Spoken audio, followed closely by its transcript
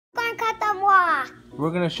got them rocks.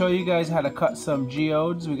 We're going to show you guys how to cut some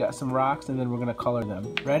geodes. We got some rocks and then we're going to color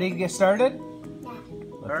them. Ready to get started? Yeah.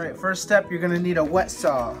 Alright, first step, you're going to need a wet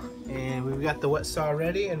saw. And we've got the wet saw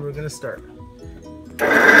ready and we're going to start.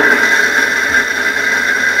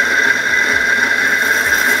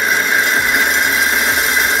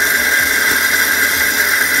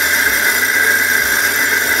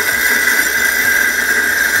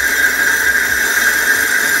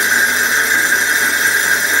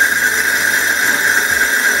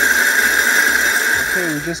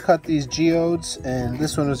 Okay, we just cut these geodes, and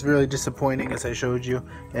this one was really disappointing as I showed you,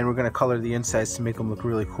 and we're going to color the insides to make them look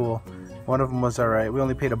really cool. One of them was alright. We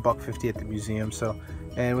only paid $1.50 at the museum.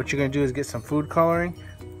 And what you're going to do is get some food coloring,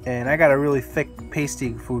 and I got a really thick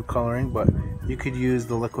pasty food coloring, but you could use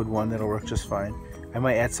the liquid one. That'll work just fine. I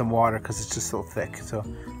might add some water because it's just so thick. So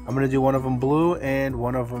I'm going to do one of them blue and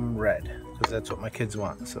one of them red because that's what my kids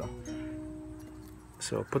want. So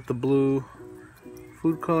put the blue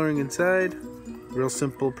food coloring inside. Real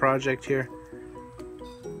simple project here,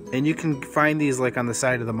 and you can find these like on the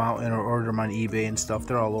side of the mountain or order them on eBay and stuff.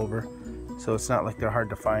 They're all over, so it's not like they're hard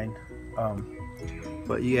to find.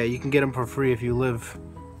 But yeah, you can get them for free if you live,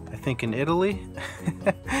 I think, in Italy,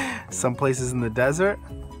 some places in the desert.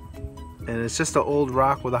 And it's just an old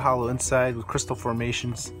rock with a hollow inside with crystal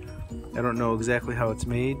formations. I don't know exactly how it's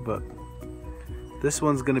made, but this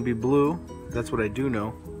one's gonna be blue. That's what I do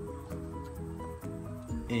know.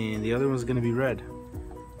 And the other one's going to be red.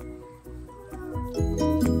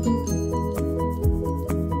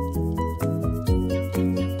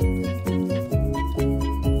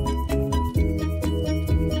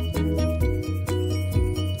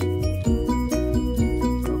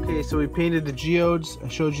 Okay, so we painted the geodes. I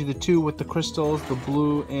showed you the two with the crystals, the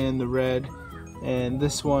blue and the red. And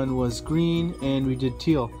this one was green, and we did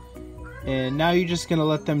teal. And now you're just going to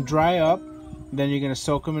let them dry up. Then you're going to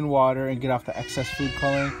soak them in water and get off the excess food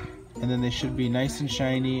coloring, and then they should be nice and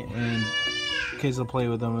shiny, and kids will play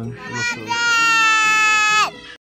with them and it looks really cool.